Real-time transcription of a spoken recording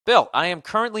Bill, I am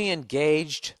currently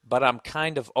engaged, but I'm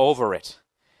kind of over it.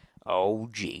 Oh,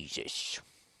 Jesus.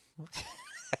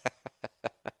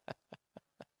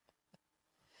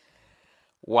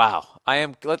 Wow.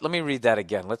 Let me read that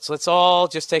again. Let's all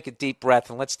just take a deep breath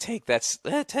and let's take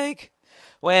take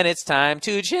when it's time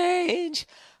to change.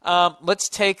 Let's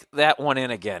take that one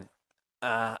in again.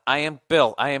 I am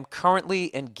Bill. I am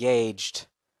currently engaged,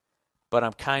 but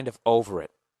I'm kind of over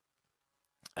it.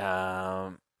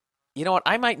 Um, you know what?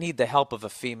 I might need the help of a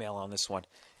female on this one.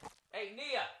 Hey,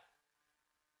 Nia.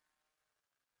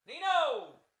 Nino!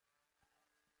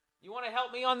 You want to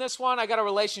help me on this one? I got a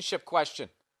relationship question.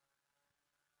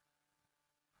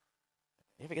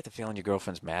 You ever get the feeling your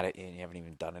girlfriend's mad at you and you haven't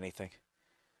even done anything?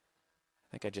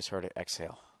 I think I just heard it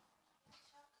exhale.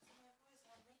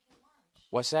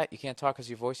 What's that? You can't talk because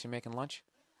your voice, you're making lunch?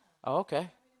 Oh, okay.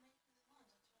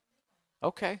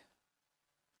 Okay.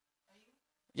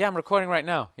 Yeah, I'm recording right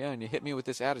now. Yeah, and you hit me with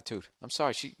this attitude. I'm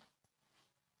sorry.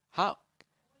 How?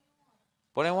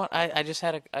 What I want? I just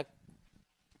had a.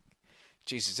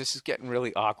 Jesus, this is getting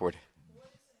really awkward.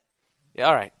 Yeah,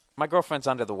 all right. My girlfriend's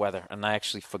under the weather, and I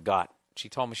actually forgot. She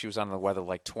told me she was under the weather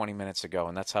like 20 minutes ago,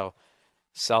 and that's how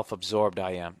self-absorbed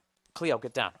I am. Cleo,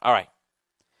 get down. All right.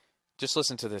 Just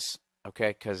listen to this, okay?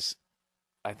 Because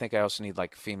I think I also need,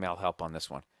 like, female help on this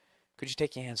one. Could you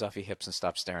take your hands off your hips and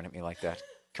stop staring at me like that?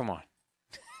 Come on.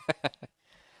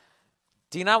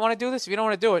 Do you not want to do this? If you don't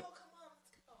want to do it.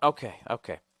 Okay,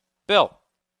 okay. Bill,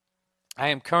 I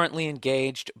am currently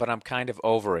engaged, but I'm kind of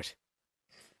over it.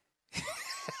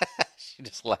 She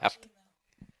just laughed.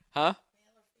 Huh?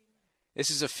 This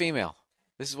is a female.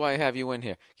 This is why I have you in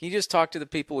here. Can you just talk to the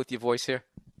people with your voice here?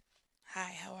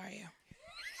 Hi, how are you?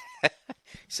 You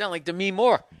sound like Demi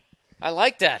Moore. I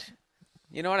like that.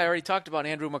 You know what? I already talked about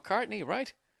Andrew McCartney,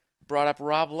 right? Brought up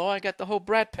Rob Lowe. I got the whole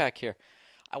Brat Pack here.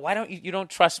 Why don't you don't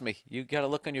trust me? You got a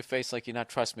look on your face like you're not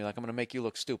trust me, like I'm going to make you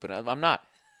look stupid. I'm not.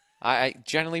 I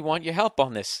generally want your help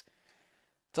on this.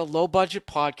 It's a low-budget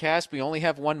podcast. We only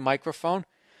have one microphone.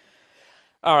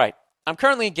 All right. I'm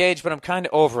currently engaged, but I'm kind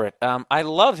of over it. I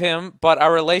love him, but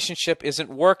our relationship isn't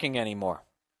working anymore.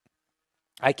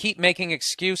 I keep making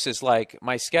excuses like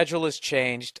my schedule has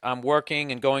changed, I'm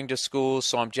working and going to school,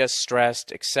 so I'm just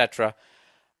stressed, etc.,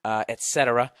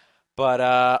 etc. But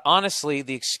honestly,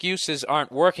 the excuses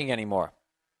aren't working anymore.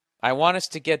 I want us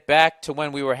to get back to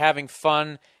when we were having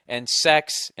fun and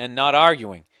sex and not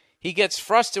arguing. He gets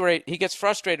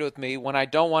frustrated with me when I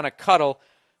don't want to cuddle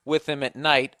with him at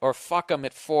night or fuck him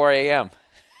at 4 a.m.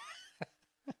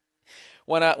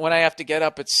 when I have to get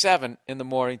up at 7 in the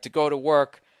morning to go to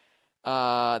work,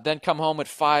 then come home at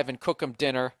 5 and cook him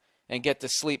dinner and get to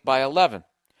sleep by 11.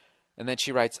 And then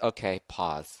she writes, okay,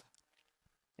 pause,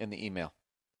 in the email.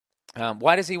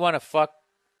 Why does he want to fuck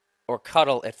or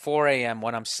cuddle at 4 a.m.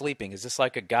 when I'm sleeping? Is this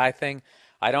like a guy thing?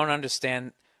 I don't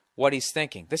understand what he's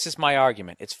thinking. This is my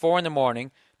argument. It's 4 in the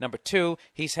morning. Number 2,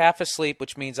 he's half asleep,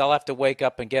 which means I'll have to wake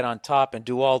up and get on top and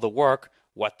do all the work.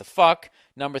 What the fuck?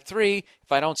 Number 3,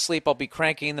 if I don't sleep, I'll be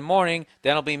cranky in the morning.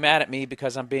 Then he'll be mad at me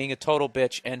because I'm being a total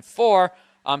bitch. And 4,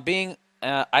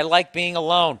 I like being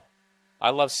alone. I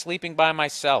love sleeping by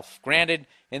myself. Granted,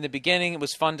 in the beginning it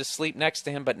was fun to sleep next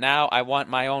to him, but now I want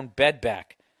my own bed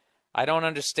back. I don't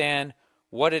understand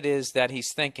what it is that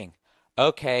he's thinking.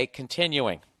 Okay,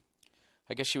 continuing.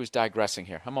 I guess she was digressing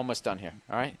here. I'm almost done here.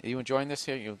 All right? Are you enjoying this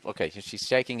here? Okay, she's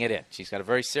shaking it in. She's got a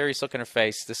very serious look in her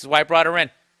face. This is why I brought her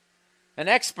in. An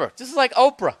expert. This is like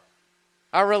Oprah.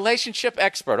 Our relationship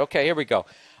expert. Okay, here we go.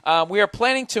 We are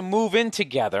planning to move in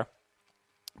together,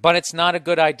 but it's not a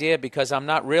good idea because I'm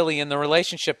not really in the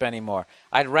relationship anymore.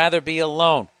 I'd rather be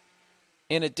alone.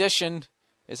 In addition,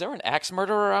 is there an axe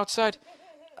murderer outside?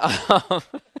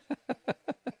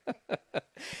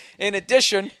 In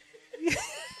addition,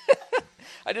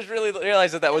 I just really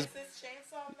realized that was.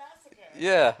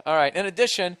 Yeah, all right. In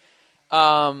addition,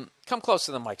 come close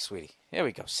to the mic, sweetie. Here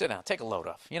we go. Sit down. Take a load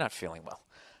off. You're not feeling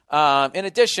well. In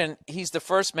addition, he's the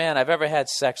first man I've ever had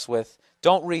sex with.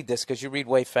 Don't read this because you read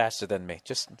way faster than me.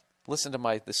 Just listen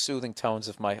to the soothing tones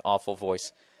of my awful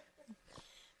voice.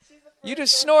 You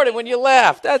just snorted when you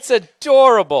laughed. That's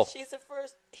adorable.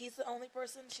 He's the only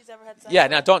person she's ever had sex with. Yeah,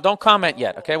 now don't comment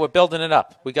yet, okay? We're building it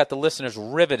up. We got the listeners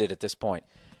riveted at this point.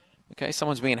 Okay,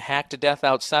 someone's being hacked to death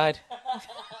outside.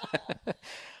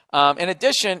 In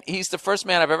addition, he's the first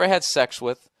man I've ever had sex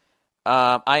with.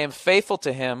 I am faithful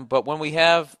to him, but when we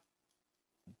have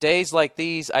days like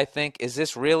these, I think, is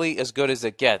this really as good as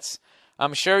it gets?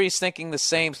 I'm sure he's thinking the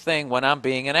same thing when I'm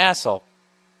being an asshole.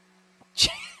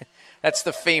 That's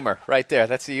the femur right there.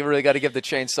 You really got to give the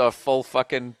chainsaw full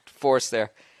fucking force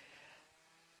there.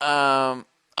 Well,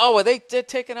 they're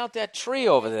taking out that tree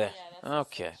over there. Yeah,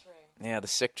 Okay. Yeah, the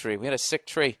sick tree. We had a sick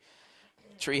tree.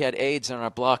 Tree had AIDS on our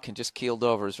block and just keeled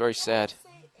over. It was very sad.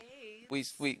 We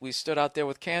stood out there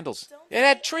with candles. It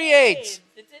had tree AIDS.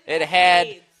 It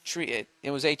had tree.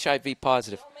 It was HIV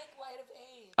positive. Don't make light of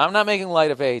AIDS. I'm not making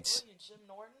light of AIDS. Jim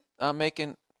Norton? I'm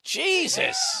making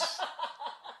Jesus.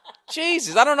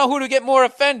 Jesus, I don't know who to get more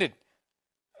offended.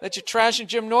 That you're trashing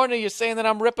Jim Norton or you're saying that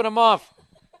I'm ripping him off.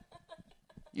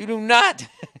 You do not.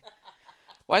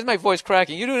 Why is my voice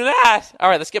cracking? You do not. All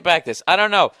right, let's get back to this. I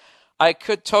don't know. I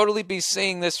could totally be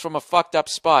seeing this from a fucked up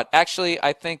spot. Actually,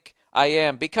 I think I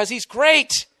am because he's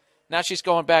great. Now she's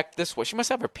going back this way. She must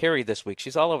have her period this week.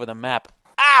 She's all over the map.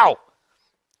 Ow!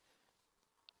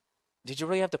 Did you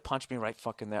really have to punch me right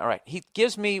fucking there? All right. He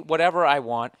gives me whatever I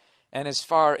want, and as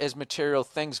far as material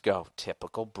things go,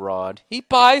 typical broad. He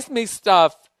buys me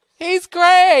stuff. He's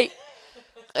great.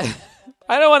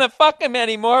 I don't want to fuck him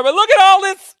anymore, but look at all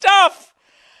this stuff.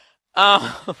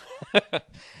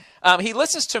 He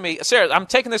listens to me. Seriously, I'm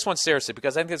taking this one seriously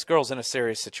because I think this girl's in a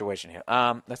serious situation here.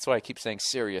 That's why I keep saying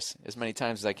serious as many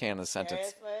times as I can in the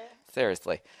sentence.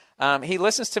 Seriously. He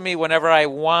listens to me whenever I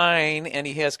whine, and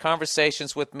he has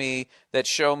conversations with me that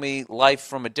show me life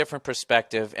from a different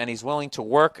perspective, and he's willing to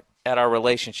work at our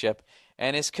relationship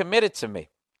and is committed to me.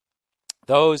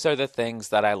 Those are the things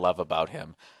that I love about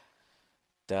him.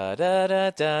 Da da da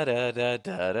da da da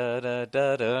da da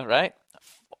da da. Right?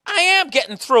 I am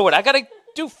getting through it. I got to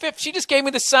do 50. She just gave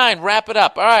me the sign. Wrap it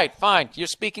up. All right, fine. You're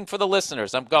speaking for the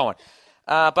listeners. I'm going.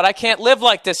 But I can't live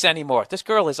like this anymore. This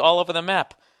girl is all over the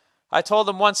map. I told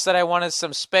him once that I wanted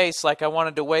some space, like I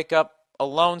wanted to wake up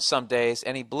alone some days,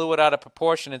 and he blew it out of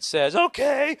proportion and says,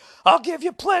 okay, I'll give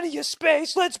you plenty of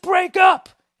space. Let's break up.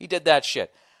 He did that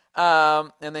shit.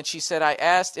 And then she said, I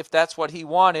asked if that's what he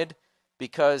wanted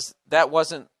because that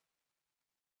wasn't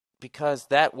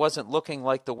looking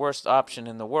like the worst option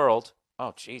in the world.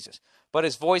 Oh, Jesus. But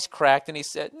his voice cracked, and he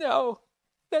said, no,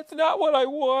 that's not what I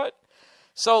want.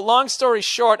 So long story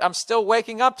short, I'm still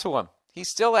waking up to him. He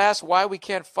still asks why we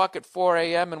can't fuck at 4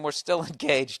 a.m. and we're still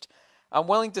engaged. I'm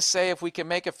willing to say if we can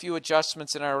make a few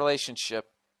adjustments in our relationship.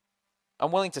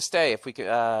 I'm willing to stay if we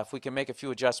can make a few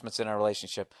adjustments in our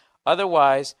relationship.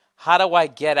 Otherwise, how do I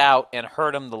get out and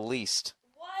hurt him the least?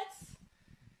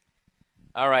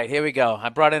 All right, here we go. I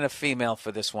brought in a female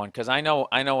for this one because I know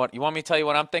what. You want me to tell you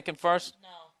what I'm thinking first?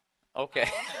 No. Okay.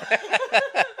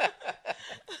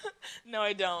 No,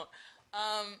 I don't.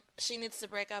 She needs to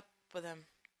break up with him.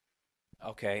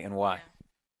 Okay, and why? Yeah.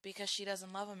 Because she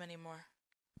doesn't love him anymore.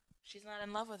 She's not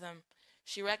in love with him.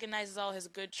 She recognizes all his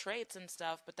good traits and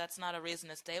stuff, but that's not a reason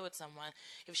to stay with someone.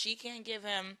 If she can't give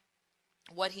him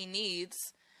what he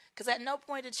needs, because at no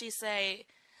point did she say,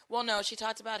 well, no, she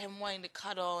talked about him wanting to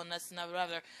cuddle and this and that,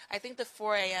 whatever. I think the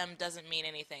 4 a.m. doesn't mean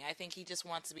anything. I think he just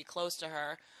wants to be close to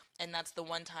her, and that's the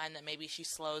one time that maybe she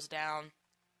slows down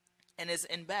and is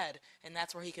in bed, and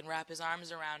that's where he can wrap his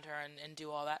arms around her and do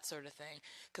all that sort of thing.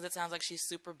 Because it sounds like she's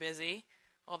super busy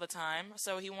all the time,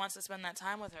 so he wants to spend that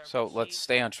time with her. So let's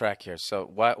stay on track here. So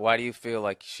why do you feel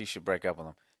like she should break up with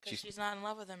him? Because she's not in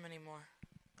love with him anymore.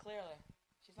 Clearly.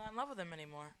 She's not in love with him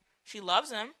anymore. She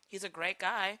loves him. He's a great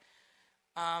guy.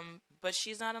 But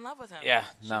she's not in love with him. Yeah,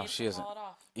 no, she isn't.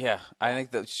 Yeah, I think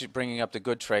that she's bringing up the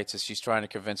good traits is she's trying to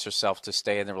convince herself to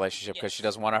stay in the relationship because she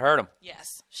doesn't want to hurt him.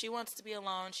 Yes, she wants to be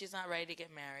alone. She's not ready to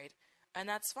get married, and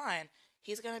that's fine.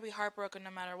 He's going to be heartbroken no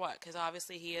matter what because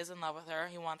obviously he is in love with her.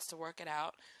 He wants to work it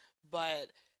out, but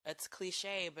it's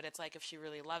cliche, but it's like if she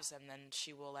really loves him, then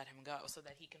she will let him go so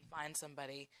that he can find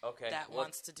somebody that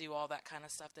wants to do all that kind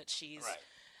of stuff that she's... Right.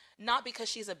 Not because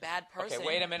she's a bad person. Okay,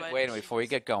 wait a minute. Before we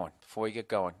get going,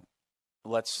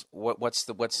 what's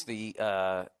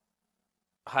the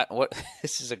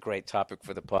this is a great topic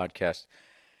for the podcast.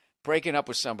 Breaking up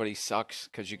with somebody sucks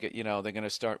because they're going to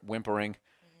start whimpering,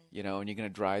 and you're going to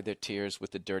dry their tears with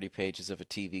the dirty pages of a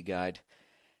TV guide.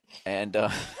 And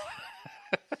I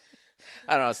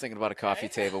don't know. I was thinking about a coffee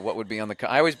table. What would be on the?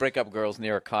 I always break up girls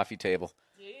near a coffee table.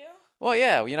 Do you? Well,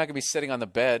 yeah. You're not going to be sitting on the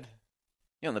bed.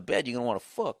 You're on the bed. You're going to want to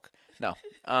fuck. No.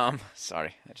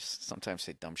 Sorry. I just sometimes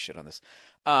say dumb shit on this.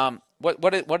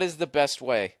 What is the best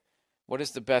way? What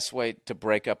is the best way to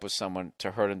break up with someone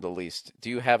to hurt him the least? Do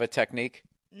you have a technique?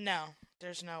 No,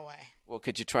 there's no way. Well,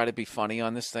 could you try to be funny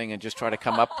on this thing and just try to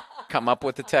come up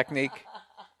with a technique?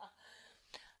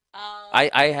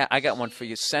 I got one for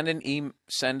you. Send him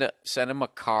a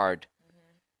card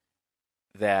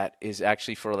that is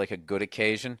actually for like a good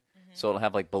occasion. So it'll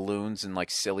have like balloons and like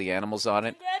silly animals on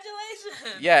it.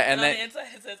 Congratulations. Yeah, and then on the inside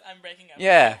it says I'm breaking up.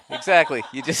 Yeah, exactly.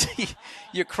 You just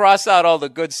you cross out all the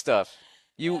good stuff.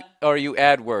 Or you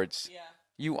add words. Yeah.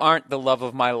 You aren't the love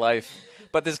of my life.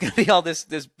 But there's gonna be all these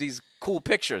cool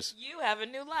pictures. You have a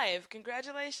new life.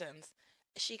 Congratulations.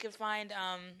 She could find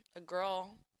a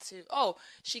girl to. Oh,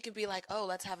 she could be like, oh,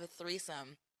 let's have a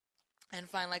threesome. And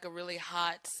find like a really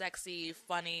hot, sexy,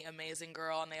 funny, amazing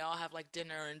girl, and they all have like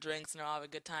dinner and drinks, and they all have a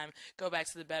good time. Go back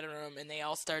to the bedroom, and they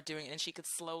all start doing it, and she could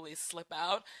slowly slip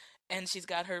out, and she's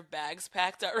got her bags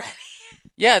packed already.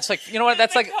 Yeah, it's like, you know what?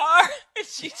 That's like car, and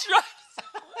she drives.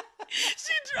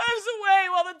 She drives away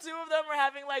while the two of them are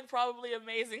having like probably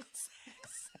amazing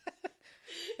sex.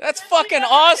 that's fucking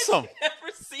awesome. She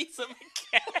never sees him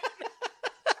again.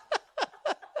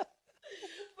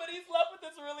 But he's left with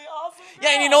this really awesome girl.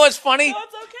 Yeah, and you know what's funny? So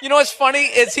it's okay. You know what's funny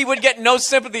is he would get no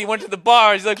sympathy. He went to the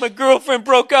bar. He's like, my girlfriend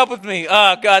broke up with me.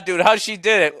 Oh, God, dude, how she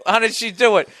did it? How did she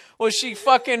do it? Well,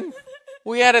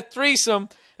 we had a threesome,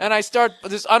 and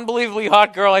this unbelievably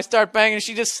hot girl, I start banging, and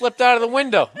she just slipped out of the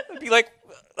window. I'd be like,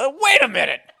 wait a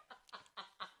minute.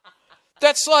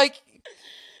 That's like,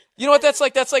 you know what that's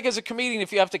like? That's like as a comedian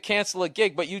if you have to cancel a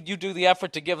gig, but you do the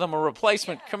effort to give them a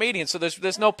replacement comedian, so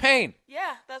there's no pain.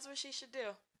 Yeah, that's what she should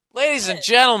do. Ladies and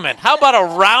gentlemen, how about a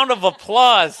round of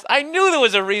applause? I knew there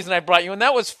was a reason I brought you, and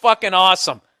that was fucking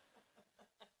awesome.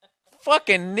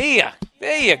 Fucking Nia.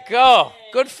 There you go.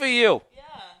 Good for you. Yeah.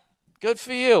 Good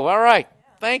for you. All right.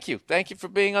 Thank you. Thank you for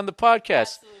being on the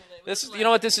podcast. Absolutely. You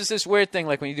know what? This is this weird thing,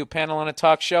 like when you do panel on a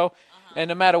talk show, and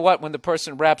no matter what, when the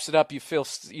person wraps it up, you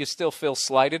still feel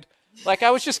slighted. Like,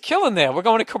 I was just killing there. We're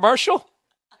going to commercial?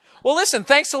 Well, listen,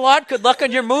 thanks a lot. Good luck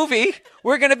on your movie.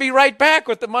 We're going to be right back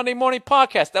with the Monday Morning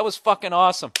Podcast. That was fucking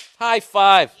awesome. High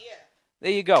five. Yeah.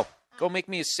 There you go. Go make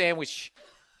me a sandwich.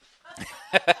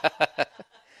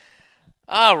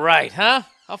 All right, huh?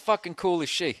 How fucking cool is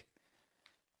she?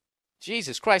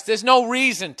 Jesus Christ. There's no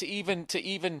reason to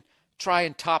even try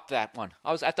and top that one.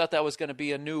 I thought that was going to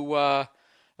be a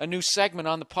new segment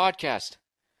on the podcast.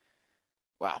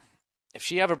 Wow. If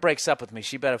she ever breaks up with me,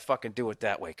 she better fucking do it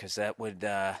that way, because that would,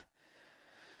 I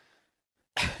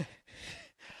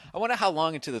wonder how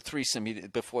long into the threesome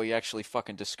before you actually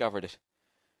fucking discovered it.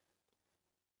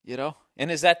 You know?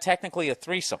 And is that technically a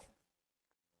threesome?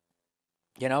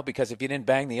 You know, because if you didn't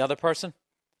bang the other person?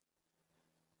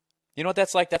 You know what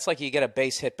that's like? That's like you get a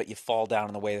base hit, but you fall down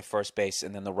on the way to first base,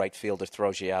 and then the right fielder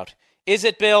throws you out. Is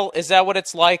it, Bill? Is that what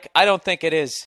it's like? I don't think it is.